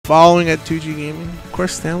following at 2G Gaming. Of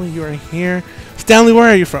course, Stanley, you are here. Stanley, where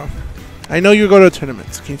are you from? I know you go to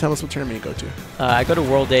tournaments. Can you tell us what tournament you go to? I go to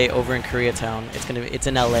World Day over in Koreatown. It's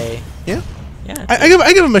in LA. Yeah. Yeah.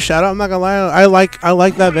 I give him a shout out. I'm not gonna lie. I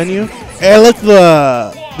like that venue. And I like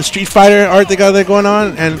the Street Fighter art they got there going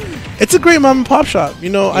on, and it's a great mom and pop shop. You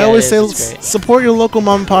know, I always say support your local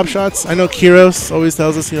mom and pop shops. I know Kiros always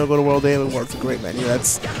tells us, you know, go to World Day. It's a great venue.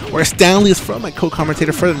 That's where Stanley is from, my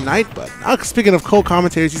co-commentator for the night. But now, speaking of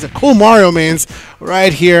co-commentators, he's a cool Mario mains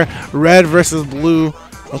right here. Red versus blue.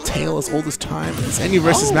 A tale as old as time. Zenyou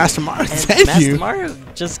versus MastaMario. Zenyou.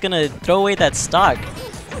 MastaMario just gonna throw away that stock.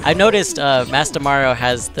 I noticed MastaMario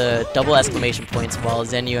has the double exclamation points, while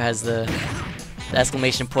Zenyou has the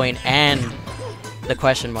exclamation point and the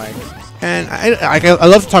question mark. And I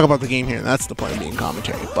love to talk about the game here, and that's the point of being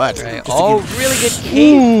commentary. But right. Oh, really good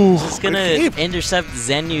cape. Just gonna intercept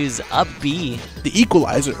Zenyou's up B. The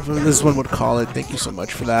equalizer, this one would call it. Thank you so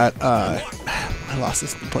much for that. I lost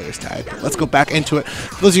this player's tag. Let's go back into it.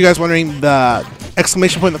 For those of you guys wondering, the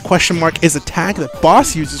exclamation point and the question mark is a tag that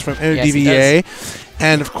Boss uses from MDVA. Yes,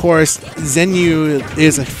 and of course, Zenyou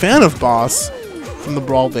is a fan of Boss from the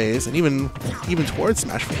Brawl days, and even towards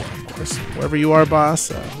Smash 4, of course. Wherever you are,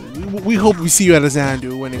 Boss, we hope we see you at a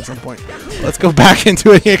Xanadu winning at some point. Let's go back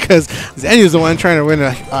into it here, because Zenyou's the one trying to win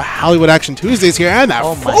a Hollywood Action Tuesdays here, and that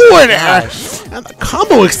forward air, and the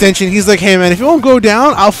combo extension. He's like, hey man, if you won't go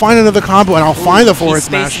down, I'll find another combo, and I'll find the forward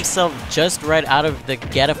smash. He spaced himself just right out of the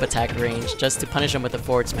get-up attack range, just to punish him with the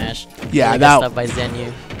forward smash. Yeah, really that stuff by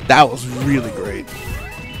Zenyou. That was really great.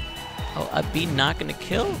 Oh, a B not gonna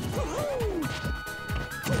kill.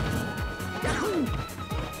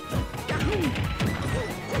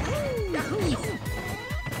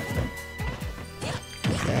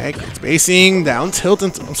 Okay, good spacing, down tilt,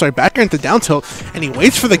 I'm sorry, back air into down tilt, and he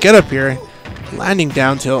waits for the get up here. Landing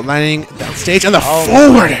down tilt, landing down stage, and the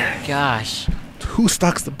forward air. Gosh. Who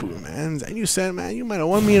stocks the boom, man? Zenyou said, man, you might have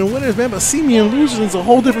won me in winners, man, but see me in losers, it's a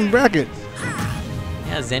whole different bracket.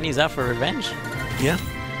 Yeah, Zenyou's out for revenge. Yeah.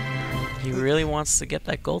 He really wants to get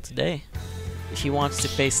that goal today. He wants to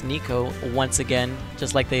face Nico once again,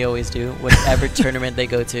 just like they always do, whatever tournament they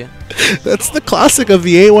go to. That's the classic of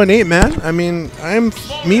the 818, man. I mean,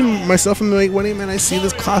 myself in the 818, man, I see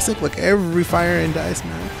this classic like every Fire and Dice,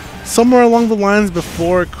 man. Somewhere along the lines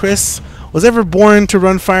before Chris was ever born to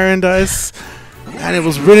run Fire and Dice, and it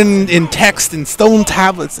was written in text in stone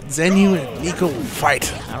tablets that Zenyou and Nico will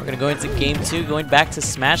fight. Now we're going to go into Game 2, going back to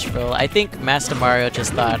Smashville. I think MastaMario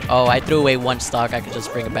just thought, oh, I threw away one stock, I could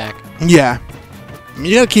just bring it back. Yeah. I mean,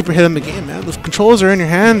 you gotta keep your head in the game, man. The controls are in your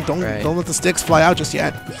hand. Don't let the sticks fly out just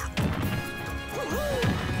yet.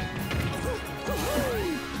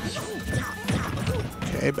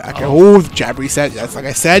 Okay, back here. Oh, the jab reset. That's like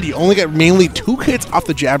I said, you only get mainly 2 hits off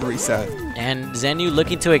the jab reset. And Zenyou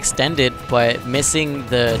looking to extend it, but missing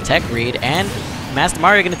the tech read. And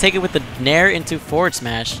MastaMario gonna take it with the nair into forward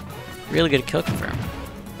smash. Really good kill confirm.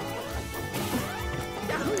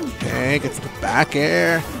 Okay, gets the back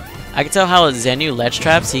air. I can tell how Zenyou ledge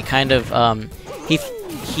traps. He kind of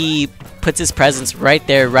he puts his presence right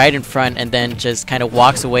there, right in front, and then just kind of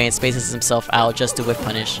walks away and spaces himself out just to whip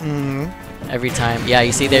punish. Every time. Yeah,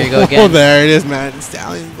 you see, there you go again. Oh, there it is, man.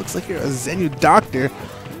 Stallion looks like you're a Zenyou doctor,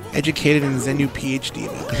 educated in Zenyou PhD.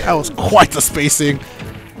 Man. That was quite the spacing.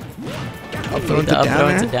 Up throw into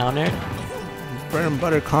down air. Bread and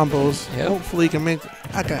butter combos. Yep. Hopefully,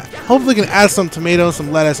 hopefully, can add some tomatoes, some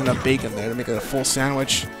lettuce, and a bacon there to make it a full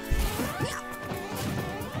sandwich.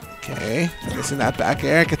 Okay, missing that back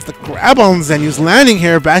air. Gets the grab on Zenyou's landing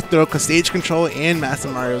here. Back throw, stage control in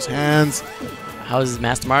MastaMario's hands. How is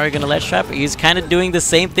MastaMario going to ledge trap? He's kind of doing the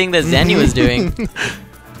same thing that Zenyou is doing.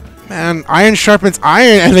 Man, iron sharpens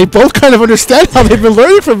iron, and they both kind of understand how they've been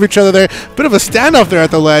learning from each other there. Bit of a standoff there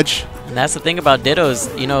at the ledge. And that's the thing about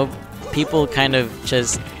Dittos. You know, people kind of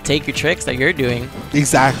just take your tricks that you're doing.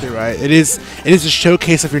 Exactly right. It is a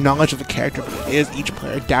showcase of your knowledge of the character, but it is each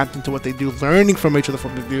player adapting to what they do, learning from each other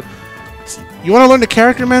from what they do. You want to learn the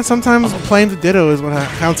character, man? Sometimes playing the Ditto is what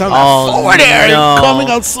counts out. Oh, forward air coming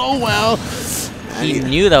out so well. He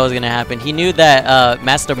knew that was going to happen. He knew that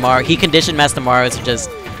MastaMario, he conditioned MastaMario to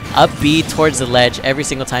just up B towards the ledge every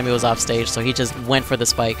single time he was off stage, so he just went for the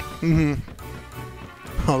spike.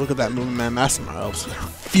 Oh, look at that movement, man. MastaMario's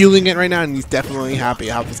feeling it right now, and he's definitely happy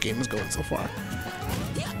how this game is going so far.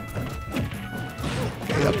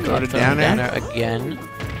 Okay, up throw to down air again.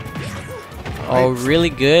 Oh, really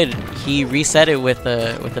good. He reset it with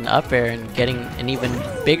an up air and getting an even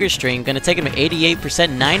bigger string. Gonna take him to 88%,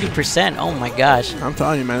 90%. Oh my gosh. I'm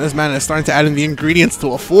telling you, man, this man is starting to add in the ingredients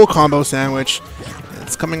to a full combo sandwich.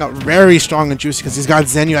 It's coming out very strong and juicy because he's got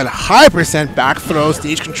Zenyou at a high percent back throw,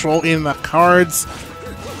 stage control in the cards.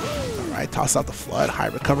 Alright, toss out the flood, high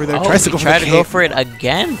recovery there. Oh, Tries to go for it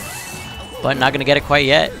again, but not gonna get it quite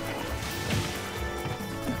yet.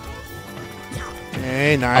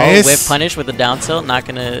 Okay, nice. Oh, whip punish with the down tilt, not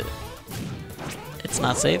gonna. It's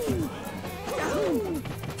not safe.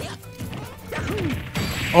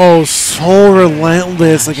 Oh, so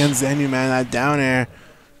relentless against Zenyou, man. That down air.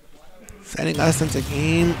 Sending us into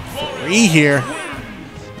game 3 here.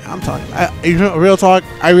 I'm talking. Real talk,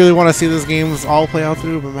 I really want to see this games all play out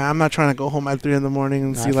through, but man, I'm not trying to go home at 3 in the morning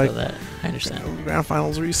and see like that. I understand. Grand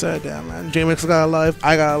finals reset. Yeah, man. J-Mix got a life.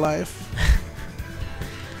 I got a life.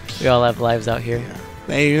 We all have lives out here. Yeah.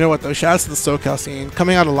 Hey, you know what though? Shouts to the SoCal scene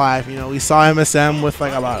coming out alive. You know, we saw MSM with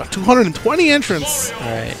like about 220 entrants. All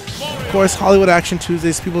right. Of course, Hollywood Action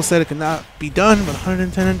Tuesdays. People said it could not be done, but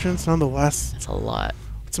 110 entrants nonetheless. That's a lot.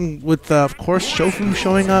 With of course Shofu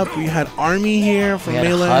showing up. We had Army here from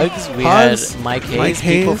Melee. Hugs. We had Mike Hayes.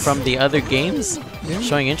 People from the other games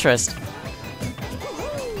showing interest.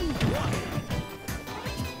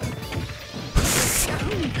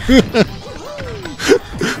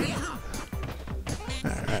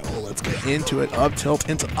 Alright, well, let's get into it. Up tilt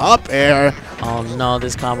into up air. Oh no,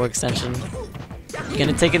 this combo extension.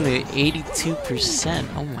 Gonna take him to 82%.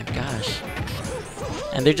 Oh my gosh.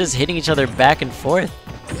 And they're just hitting each other back and forth.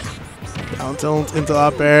 Down tilt into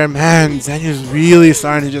up air. Man, Zenyou's really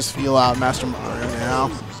starting to just feel out MastaMario now.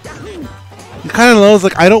 He kind of knows,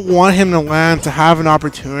 like, I don't want him to land to have an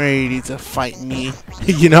opportunity to fight me.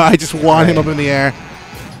 You know, I just want him up in the air.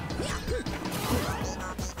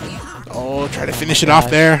 Oh, try to finish it off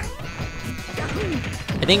there.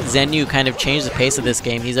 I think Zenyou kind of changed the pace of this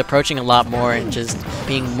game. He's approaching a lot more and just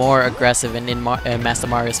being more aggressive and in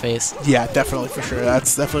MastaMario's face. Yeah, definitely, for sure.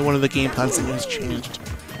 That's definitely one of the game plans that has changed.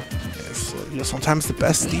 You know, sometimes the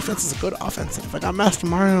best defense is a good offense. If I got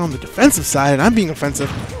MastaMario on the defensive side and I'm being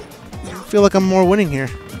offensive, I feel like I'm more winning here.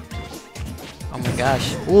 Oh my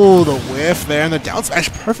gosh. Ooh, the whiff there and the down smash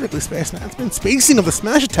perfectly spaced. That's been spacing of the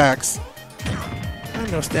smash attacks. I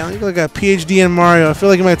know, Stanley, you look like a PhD in Mario. I feel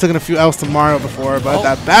like you might have taken a few L's to Mario before, but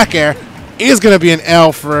that back air is going to be an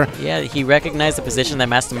L for... Yeah, he recognized the position that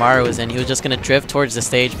MastaMario was in. He was just going to drift towards the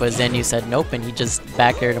stage, but Zenyou said nope, and he just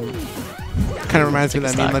back aired him. Kind of reminds me of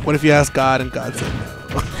that meme, like, what if you asked God and God said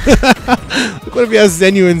no? Like, what if you asked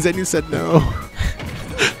Zenyou and Zenyou said no?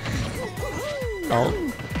 Oh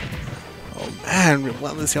man,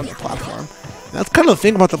 relentless here on the platform. And that's kind of the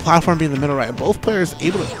thing about the platform being in the middle, right? Both players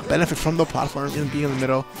able to benefit from the platform and being in the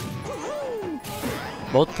middle.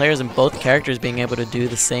 Both players and both characters being able to do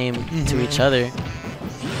the same to each other.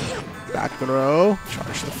 Back throw,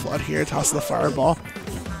 charge the flood here, toss the fireball.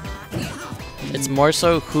 It's more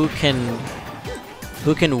so who can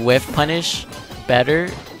whiff punish better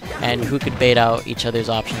and who could bait out each other's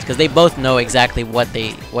options, because they both know exactly what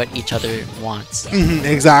each other wants.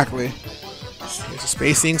 Exactly. There's a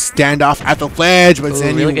spacing standoff at the ledge, but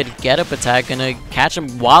Zenyou really good get up attack, gonna catch him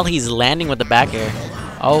while he's landing with the back air.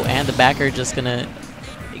 Oh, and the back air just gonna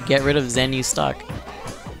get rid of Zenyou's stock.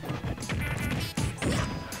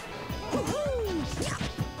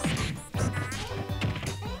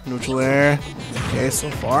 Neutral air. Okay, so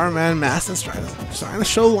far, man, Masta's trying to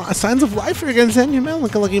show signs of life here against Zenyou, man.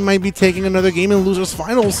 Looking like he might be taking another game in losers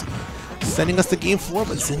finals, sending us to game 4.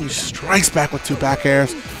 But Zenyou strikes back with 2 back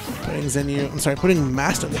airs, putting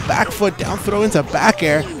Masta on the back foot, down throw into back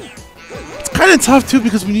air. It's kind of tough too,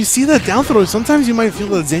 because when you see that down throw, sometimes you might feel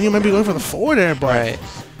that Zenyou might be going for the forward air, but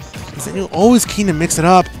Zenyou always keen to mix it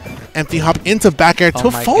up. Empty hop into back air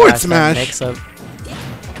to forward smash. That mix up.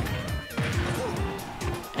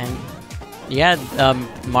 Yeah,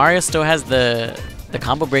 Mario still has the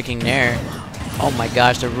combo breaking nair. Oh my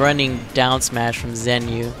gosh, the running down smash from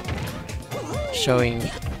Zenyou, showing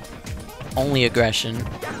only aggression.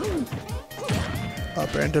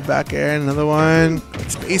 Up air into back air, another one.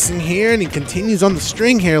 Good spacing here, and he continues on the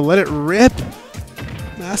string here. Let it rip.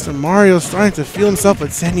 MastaMario starting to feel himself, but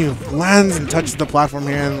Zenyou lands and touches the platform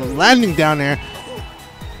here, and landing down air.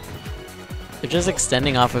 They're just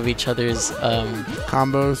extending off of each other's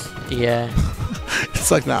combos. Yeah.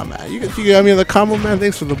 It's like, nah, man. You got me on the combo, man.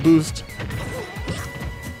 Thanks for the boost.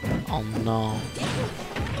 Oh, no.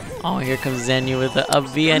 Oh, here comes Zenyou with the up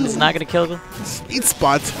V, and it's not going to kill them. Sweet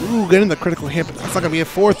spot. Ooh, getting the critical hit, but that's not going to be a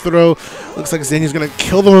 4th throw. Looks like Zenyou's going to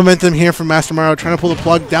kill the momentum here from MastaMario, trying to pull the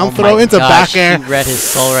plug. Down throw into back air. He read his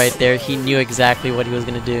soul right there. He knew exactly what he was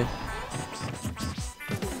going to do.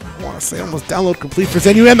 I want to say almost download complete for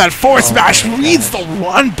Zenyou, and that forward smash reads the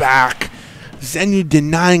run back. Zenyou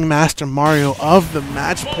denying MastaMario of the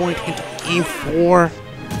match point into game 4.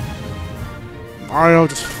 Mario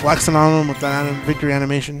just flexing on him with that victory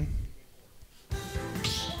animation.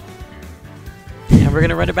 And we're going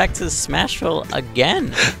to run it back to Smashville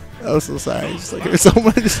again. I was so sorry. Just like, there's so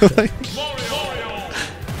much. Just like,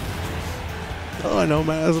 oh, I know,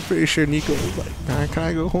 man. I was pretty sure Nico was like, man, can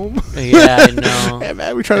I go home? Yeah, I know. Hey,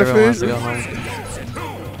 man, we trying to finish. To go home.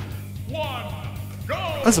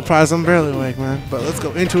 I'm surprised I'm barely awake, man. But let's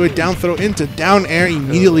go into it. Down throw into down air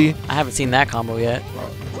immediately. I haven't seen that combo yet.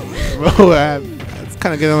 Bro, it's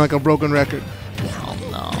kind of getting like a broken record. Oh,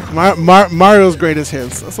 no. Mario's greatest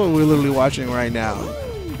hits. That's what we're literally watching right now.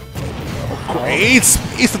 Great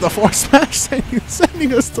space of the force smash,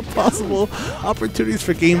 sending us to possible opportunities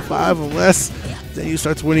for Game 5 unless Zenyou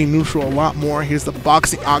starts winning neutral a lot more. Here's the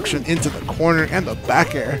boxing auction into the corner and the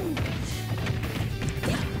back air.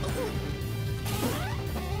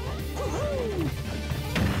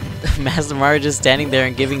 MastaMario just standing there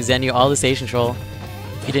and giving Zenyou all the stage control.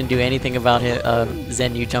 He didn't do anything about it,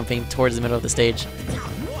 Zenyou jumping towards the middle of the stage.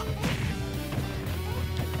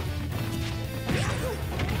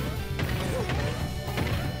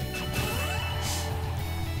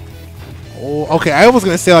 Oh, okay, I was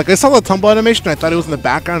going to say, like, I saw the tumble animation, I thought it was in the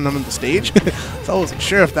background and I'm on the stage. So I wasn't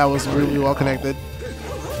sure if that was really well connected.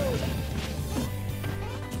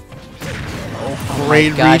 Oh,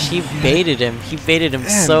 great my gosh, read. he baited him. He baited him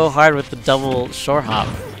so hard with the double short hop.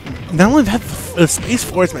 Not only that, the space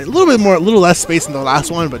force, man, a little less space than the last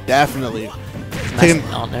one, but definitely.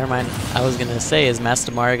 Oh, never mind. I was going to say, is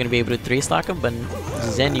MastaMario going to be able to 3-stock him? But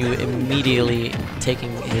Zenyou immediately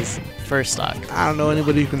taking his first stock. I don't know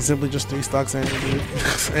anybody who can simply just 3-stock Zenyou, dude.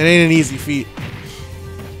 It ain't an easy feat.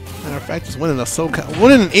 Matter of fact, just winning a SoCal,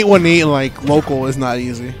 winning an 818 like local is not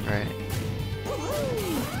easy. Right.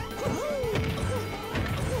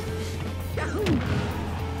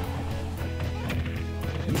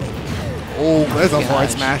 Oh, there's a forward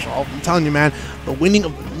smash. Oh, I'm telling you, man, the winning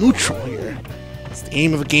of the neutral here. It's the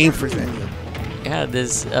aim of the game for Zenyou. Yeah,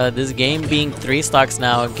 this game being 3 stocks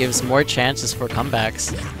now gives more chances for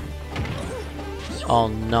comebacks. Oh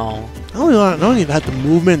no. Not only that, the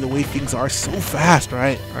movement, the way things are so fast,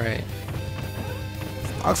 right? Right.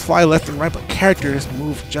 Stocks fly left and right, but characters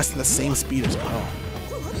move just in the same speed as well.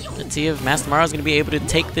 Let's see if MastaMario is going to be able to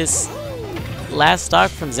take this last stock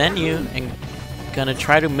from Zenyou and gonna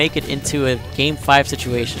try to make it into a Game 5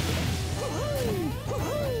 situation.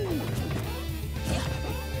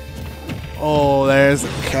 Oh, there's a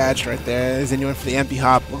catch right there. Zenyou went for the empty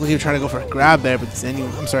hop. Looked like he was trying to go for a grab there, but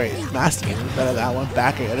Masta getting better that one.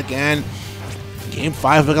 Back at it again. Game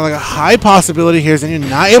 5 looking like a high possibility here. Zenyou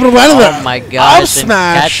not able to land it. Oh my gosh.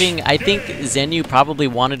 Smash. Catching, I think Zenyou probably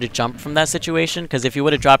wanted to jump from that situation, because if he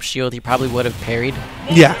would have dropped shield, he probably would have parried.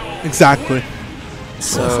 Yeah, exactly.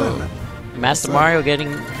 So MastaMario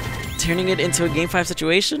turning it into a Game 5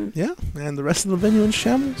 situation. Yeah, and the rest of the venue in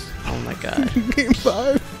shambles. Oh my god. Game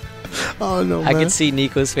 5. Oh no, I man. can see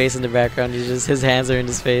Nico's face in the background. His hands are in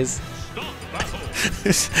his face.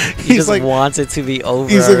 He just like, wants it to be over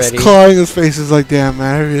he's already. He's clawing his face. He's like, damn,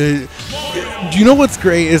 man. I really... Do you know what's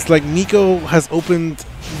great? Is like Nico has opened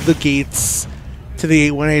the gates to the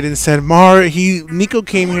 818 and said, Nico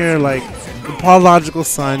came here like the pathological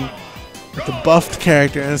son, like the buffed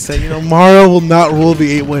character, and said, Mario will not rule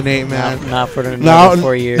the 818, man. Not for another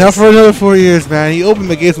 4 years. Not for another 4 years, man. He opened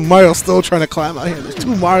the gates. Mario's still trying to climb out here. There's 2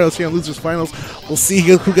 Marios here in Losers Finals. We'll see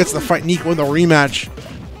who gets to fight Nico in the rematch.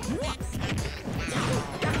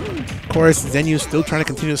 Of course, Zenyou's still trying to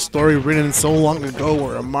continue the story written so long ago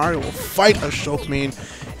where Mario will fight a Shulkman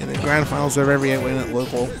in the grand finals of every 818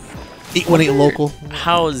 local. 818 local.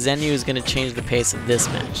 How Zenyou is going to change the pace of this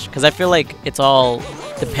match? Because I feel like it's all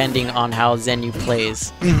depending on how Zenyou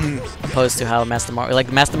plays, opposed to how MastaMario. Like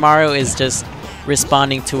MastaMario is just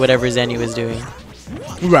responding to whatever Zenyou is doing.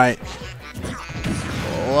 Right.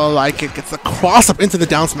 Oh, I like it. Gets the cross up into the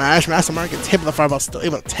down smash. MastaMario gets hit by the fireball, still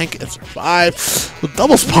able to tank it and survive. With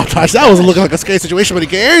double spot dodge, that was looking like a scary situation, but he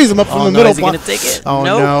carries him up from the middle. Is he gonna take it? Oh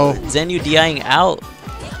nope. No! Zenyou DIing out.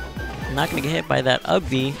 Not gonna get hit by that up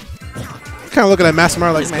B. Kind of looking at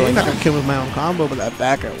MastaMario like, man, you're not gonna kill me with my own combo, but that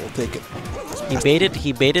back air will take it. He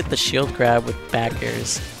baited the shield grab with back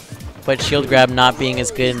airs, but shield grab not being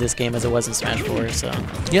as good in this game as it was in Smash 4. So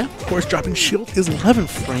yeah, of course, dropping shield is 11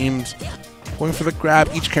 frames. Going for the grab,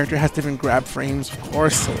 each character has different grab frames, of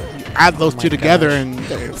course. So you add those two together, and you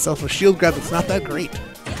get yourself a shield grab that's not that great.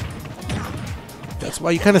 That's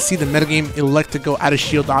why you kind of see the metagame elect to go out of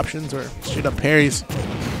shield options or straight up parries.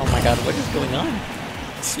 Oh my god, what is going on?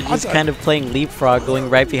 They're just kind of playing leapfrog, going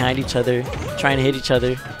right behind each other, trying to hit each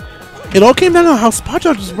other. it all came down to how spot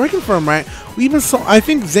dodge was working for him, right? We even saw, I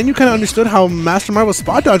think Zenyou kind of understood how MastaMario was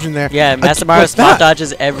spot dodging there. Yeah, MastaMario spot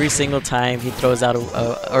dodges every single time he throws out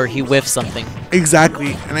or he whiffs something.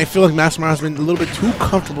 Exactly, and I feel like MastaMario has been a little bit too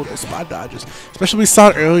comfortable with those spot dodges. Especially we saw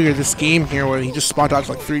it earlier this game here where he just spot dodged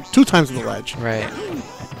like two times in the ledge. Right.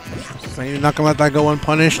 So you're not going to let that go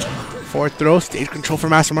unpunished. Forward throw, stage control for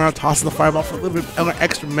MastaMario, tossing the fireball for a little bit of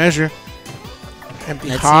extra measure. Empty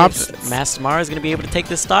hops. MastaMario is going to be able to take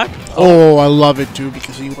this stock. Oh, I love it too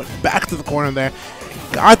because he went back to the corner there.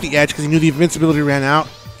 Got the edge because he knew the invincibility ran out.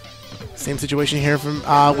 Same situation here from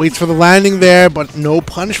waits for the landing there, but no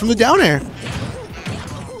punish from the down air.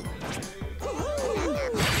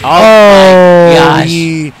 Oh, gosh.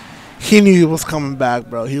 He knew he was coming back,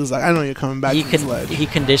 bro. He was like, I know you're coming back. He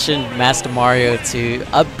conditioned MastaMario to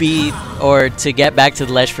upbeat or to get back to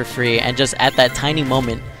the ledge for free, and just at that tiny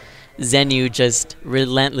moment, Zenyou just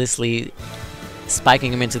relentlessly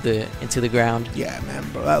spiking him into the ground. Yeah, man,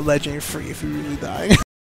 bro. That ledge ain't free if you're really dying.